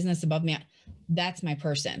beyond my business, that's my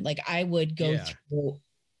person. Like I would go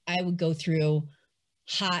through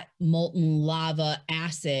hot molten lava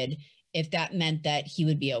acid if that meant that he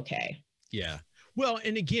would be okay. Yeah. Well,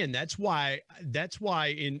 and again, that's why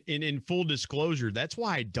in full disclosure, that's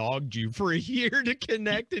why I dogged you for a year to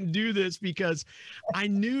connect and do this, because I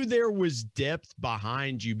knew there was depth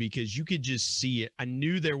behind you, because you could just see it. I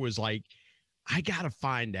knew there was like, I got to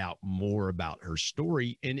find out more about her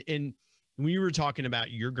story. And when you were talking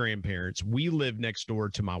about your grandparents, we lived next door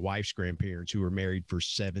to my wife's grandparents, who were married for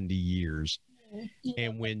 70 years.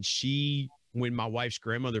 And when my wife's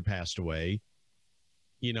grandmother passed away,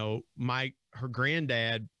 her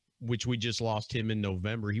granddad, which we just lost him in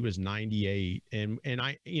November, he was 98. And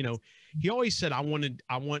I, he always said, I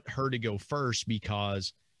want her to go first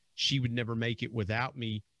because she would never make it without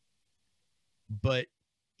me. But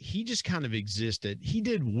he just kind of existed. He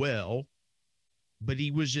did well, but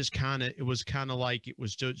he was just it was like it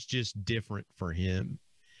was just different for him.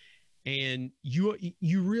 And you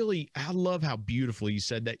really, I love how beautifully you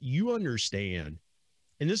said that. You understand.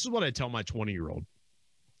 And this is what I tell my 20-year-old.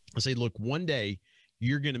 I say, look, one day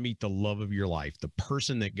you're going to meet the love of your life, the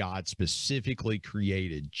person that God specifically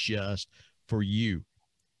created just for you.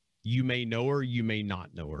 You may know her, you may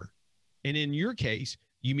not know her. And in your case,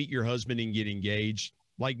 you meet your husband and get engaged.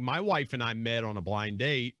 Like my wife and I met on a blind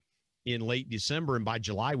date in late December, and by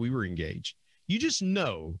July we were engaged. You just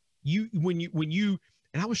know when you,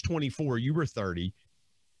 and I was 24, you were 30.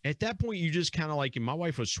 At that point, you just kind of like, and my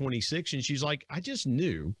wife was 26, and she's like, I just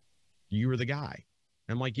knew you were the guy.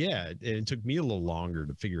 I'm like, yeah. And it took me a little longer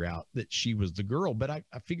to figure out that she was the girl, but I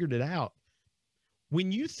figured it out.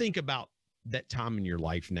 When you think about that time in your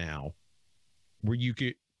life now, where you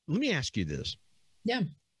could, let me ask you this. Yeah.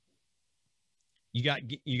 You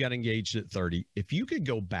got engaged at 30. If you could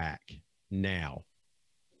go back now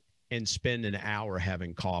and spend an hour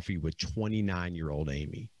having coffee with 29-year-old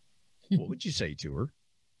Amy, what would you say to her?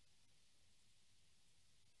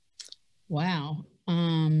 Wow.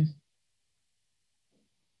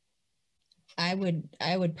 I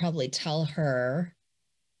would probably tell her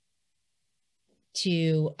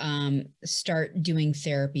to start doing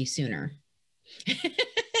therapy sooner.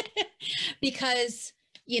 Because,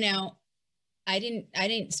 I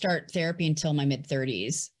didn't start therapy until my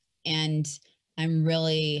mid-30s, and I'm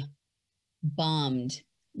really bummed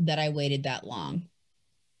that I waited that long.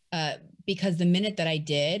 Because the minute that I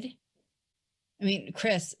did, I mean,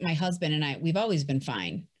 Chris, my husband, and I, we've always been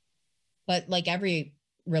fine, but like every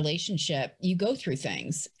relationship, you go through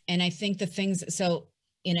things. And I think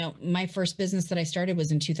my first business that I started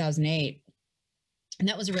was in 2008, and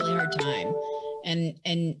that was a really hard time.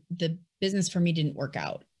 And the business for me didn't work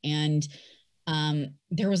out. And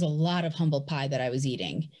there was a lot of humble pie that I was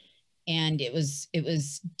eating. And it was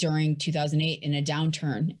during 2008 in a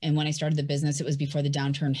downturn. And when I started the business, it was before the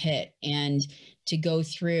downturn hit. And to go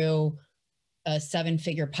through a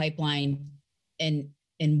 7-figure pipeline and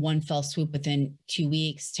in one fell swoop within 2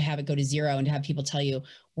 weeks, to have it go to zero and to have people tell you,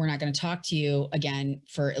 we're not going to talk to you again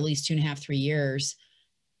for at least 2.5, 3 years.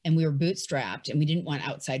 And we were bootstrapped and we didn't want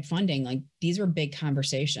outside funding. Like, these were big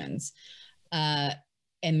conversations.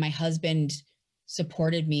 And my husband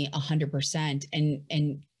supported me 100%,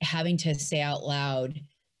 and having to say out loud,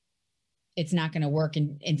 it's not going to work,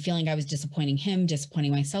 and feeling I was disappointing him,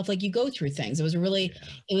 disappointing myself. Like, you go through things. It was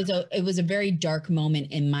it was a very dark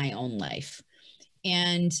moment in my own life.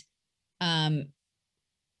 And,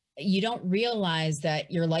 you don't realize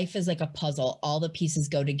that your life is like a puzzle. All the pieces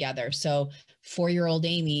go together. So 4-year-old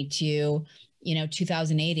Amy to,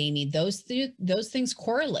 2008 Amy, those things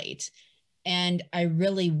correlate. And I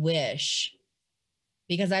really wish,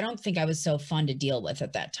 because I don't think I was so fun to deal with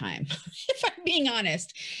at that time, if I'm being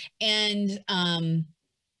honest. And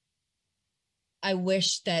I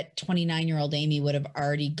wish that 29-year-old Amy would have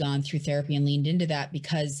already gone through therapy and leaned into that,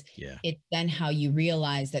 because it's then how you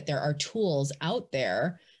realize that there are tools out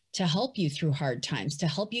there to help you through hard times, to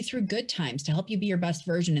help you through good times, to help you be your best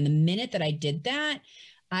version. And the minute that I did that,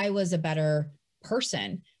 I was a better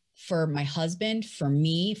person for my husband, for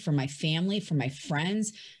me, for my family, for my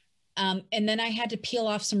friends. And then I had to peel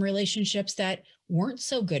off some relationships that weren't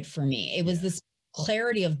so good for me. It was this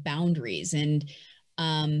clarity of boundaries. And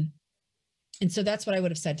so that's what I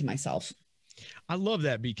would have said to myself. I love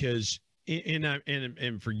that, because,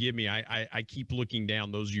 and forgive me, I keep looking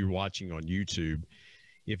down, those of you watching on YouTube.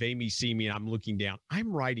 If Amy see me and I'm looking down,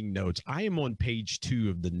 I'm writing notes. I am on page 2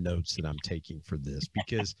 of the notes that I'm taking for this,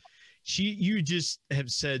 because you just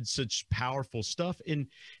have said such powerful stuff. And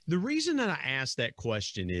the reason that I asked that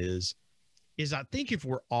question is I think if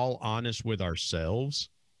we're all honest with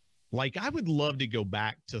ourselves, like, I would love to go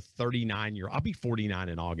back to 39-year-old. I'll be 49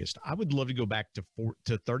 in August. I would love to go back to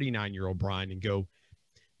 39-year-old Brian and go,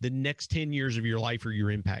 the next 10 years of your life are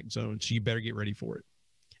your impact zone. So you better get ready for it.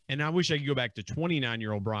 And I wish I could go back to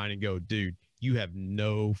 29-year-old Brian and go, dude, you have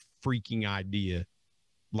no freaking idea,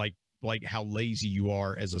 like how lazy you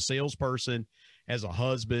are as a salesperson, as a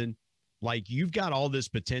husband. Like, you've got all this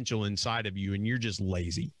potential inside of you and you're just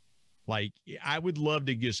lazy. Like, I would love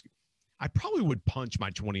to I probably would punch my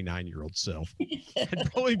 29-year-old self.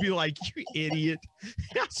 I'd probably be like, you idiot.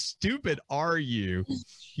 How stupid are you?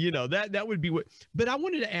 That would be what, but I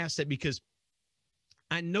wanted to ask that because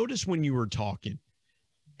I noticed when you were talking,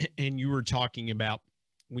 and you were talking about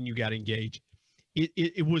when you got engaged,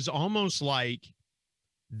 it was almost like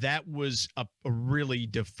that was a really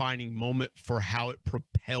defining moment for how it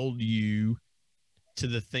propelled you to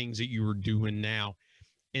the things that you were doing now.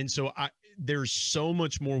 And so there's so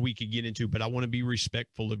much more we could get into, but I want to be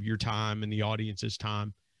respectful of your time and the audience's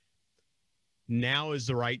time. Now is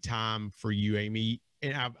the right time for you, Amy.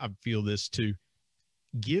 And I feel this too.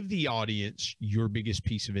 Give the audience your biggest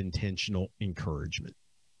piece of intentional encouragement.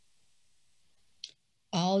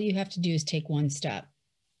 All you have to do is take one step,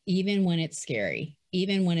 even when it's scary,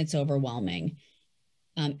 even when it's overwhelming.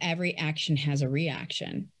 Every action has a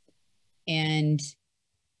reaction. And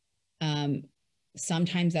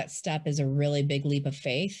sometimes that step is a really big leap of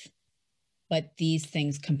faith, but these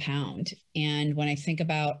things compound. And when I think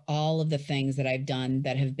about all of the things that I've done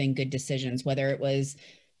that have been good decisions, whether it was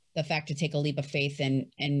the fact to take a leap of faith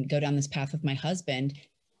and go down this path with my husband,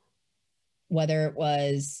 whether it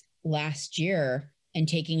was last year and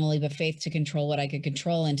taking a leap of faith to control what I could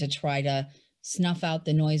control and to try to snuff out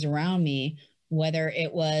the noise around me, whether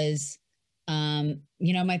it was,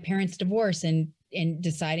 my parents' divorce and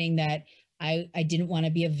deciding that I didn't want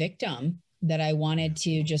to be a victim, that I wanted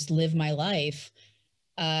to just live my life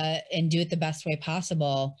and do it the best way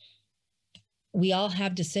possible. We all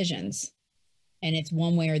have decisions, and it's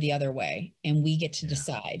one way or the other way, and we get to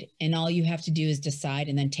decide. And all you have to do is decide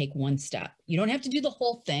and then take one step. You don't have to do the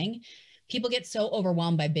whole thing. People get so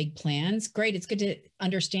overwhelmed by big plans. Great. It's good to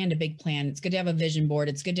understand a big plan. It's good to have a vision board.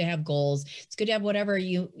 It's good to have goals. It's good to have whatever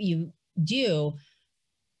you do.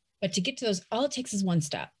 But to get to those, all it takes is one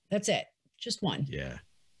step. That's it. Just one. Yeah.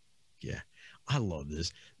 Yeah. I love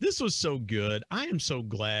this. This was so good. I am so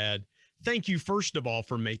glad. Thank you, first of all,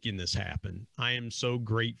 for making this happen. I am so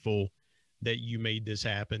grateful that you made this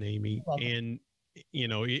happen, Amy. And,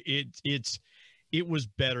 it was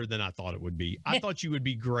better than I thought it would be. I thought you would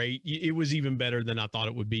be great. It was even better than I thought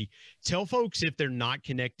it would be. Tell folks if they're not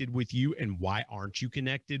connected with you, and why aren't you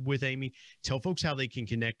connected with Amy? Tell folks how they can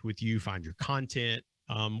connect with you, find your content.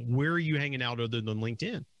 Where are you hanging out other than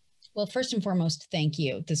LinkedIn? Well, first and foremost, thank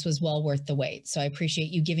you. This was well worth the wait. So I appreciate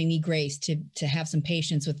you giving me grace to have some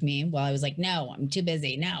patience with me while I was like, no, I'm too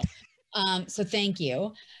busy. No. So thank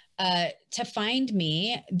you. To find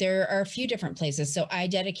me, there are a few different places. So I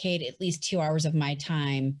dedicate at least 2 hours of my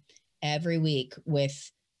time every week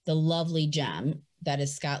with the lovely gem that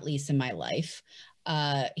is Scott Leese in my life.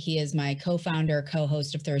 He is my co-founder,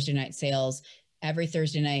 co-host of Thursday Night Sales. Every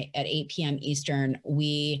Thursday night at 8 p.m. Eastern,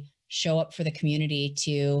 we show up for the community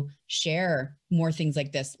to share more things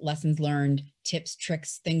like this, lessons learned, tips,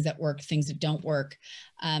 tricks, things that work, things that don't work.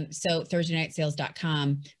 So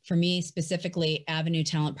ThursdayNightSales.com. For me specifically,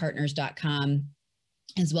 AvenueTalentPartners.com,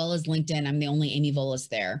 as well as LinkedIn. I'm the only Amy Volas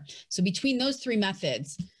there. So between those three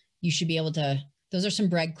methods, you should be able to, those are some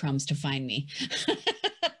breadcrumbs to find me.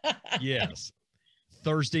 Yes.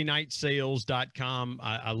 ThursdayNightSales.com.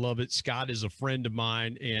 I love it. Scott is a friend of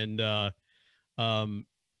mine. And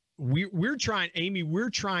we're trying, Amy, we're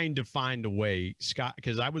trying to find a way, Scott,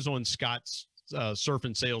 because I was on Scott's Surf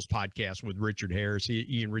and Sales podcast with Richard Harris.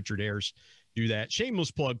 He and Richard Harris do that.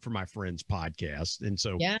 Shameless plug for my friend's podcast. And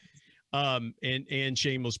so, yeah. And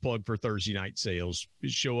shameless plug for Thursday Night Sales.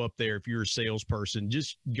 Show up there if you're a salesperson.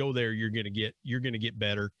 Just go there. You're gonna get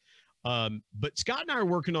better. But Scott and I are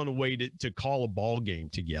working on a way to call a ball game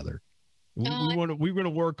together. We're going to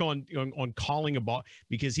work on calling a ball,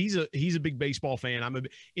 because he's a big baseball fan.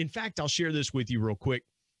 In fact, I'll share this with you real quick.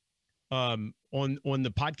 On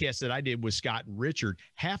the podcast that I did with Scott and Richard,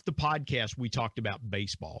 half the podcast we talked about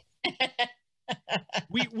baseball.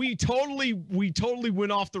 we totally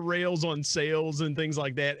went off the rails on sales and things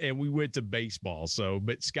like that, and we went to baseball. So,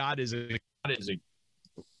 but Scott is a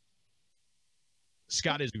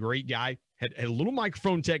great guy. Had a little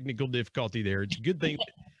microphone technical difficulty there. It's a good thing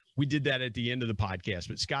we did that at the end of the podcast.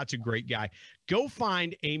 But Scott's a great guy. Go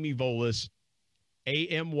find Amy Volas,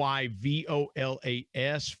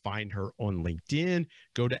 AMYVOLAS. Find her on LinkedIn.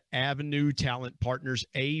 Go to Avenue Talent Partners,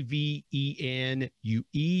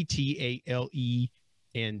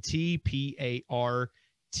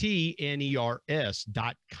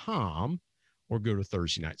 AVENUETALENTPARTNERS.com, or go to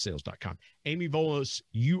ThursdayNightSales.com. Amy Volas,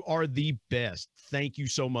 you are the best. Thank you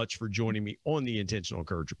so much for joining me on the Intentional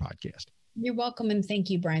Encourager podcast. You're welcome. And thank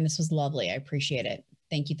you, Brian. This was lovely. I appreciate it.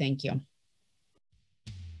 Thank you. Thank you.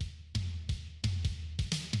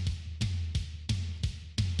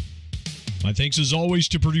 My thanks as always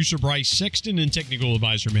to producer Bryce Sexton and technical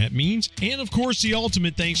advisor Matt Means. And of course, the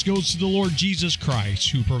ultimate thanks goes to the Lord Jesus Christ,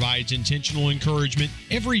 who provides intentional encouragement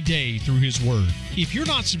every day through his word. If you're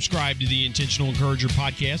not subscribed to the Intentional Encourager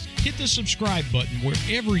podcast, hit the subscribe button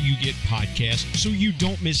wherever you get podcasts so you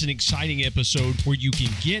don't miss an exciting episode where you can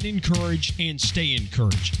get encouraged and stay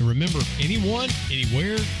encouraged. And remember, anyone,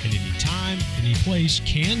 anywhere, at any time, any place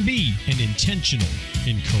can be an intentional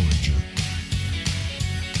encourager.